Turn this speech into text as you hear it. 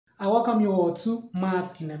I welcome you all to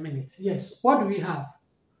Math in a Minute. Yes, what do we have?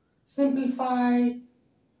 Simplify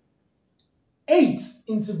 8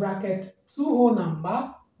 into bracket 2 whole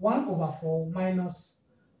number 1 over 4 minus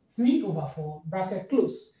 3 over 4 bracket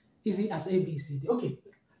close. Easy as ABCD. Okay,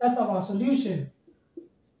 let's have our solution.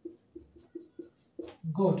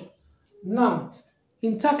 Good. Now,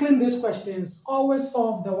 in tackling these questions, always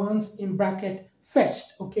solve the ones in bracket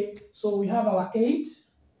first. Okay, so we have our 8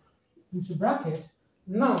 into bracket.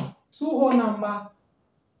 Now, 2 whole number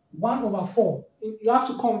 1 over 4. You have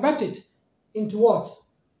to convert it into what?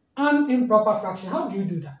 An improper fraction. How do you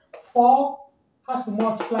do that? 4 has to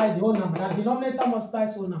multiply the whole number. That denominator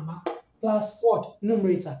multiplies whole number plus what?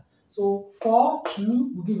 Numerator. So 4,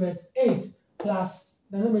 2 will give us 8 plus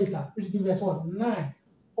the numerator, which gives us what? 9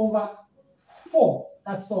 over 4.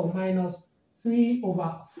 That's all, minus 3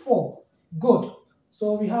 over 4. Good.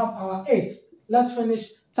 So we have our 8. Let's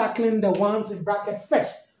finish tackling the ones in bracket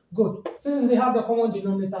first. Good. Since they have the common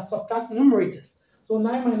denominator, subtract numerators. So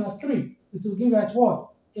 9 minus 3, it will give us what?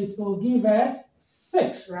 It will give us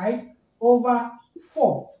 6, right? Over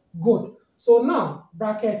 4. Good. So now,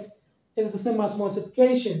 bracket is the same as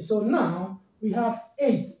multiplication. So now, we have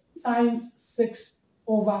 8 times 6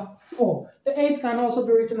 over 4. The 8 can also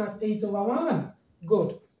be written as 8 over 1.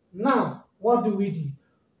 Good. Now, what do?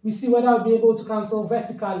 We see whether we'll be able to cancel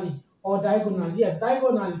vertically or diagonally. Yes,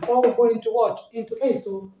 diagonally. 4 will go into what? Into 8.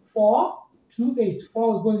 So 4, 2, 8.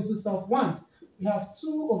 4 will go into self once. We have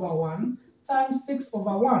 2 over 1 times 6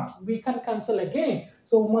 over 1. We can cancel again.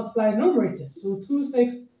 So we'll multiply numerators. So 2,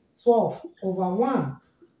 6, 12 over 1.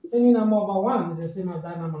 Any number over 1 is the same as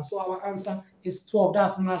that number. So our answer is 12.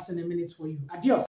 That's Maths in a Minute for you. Adios.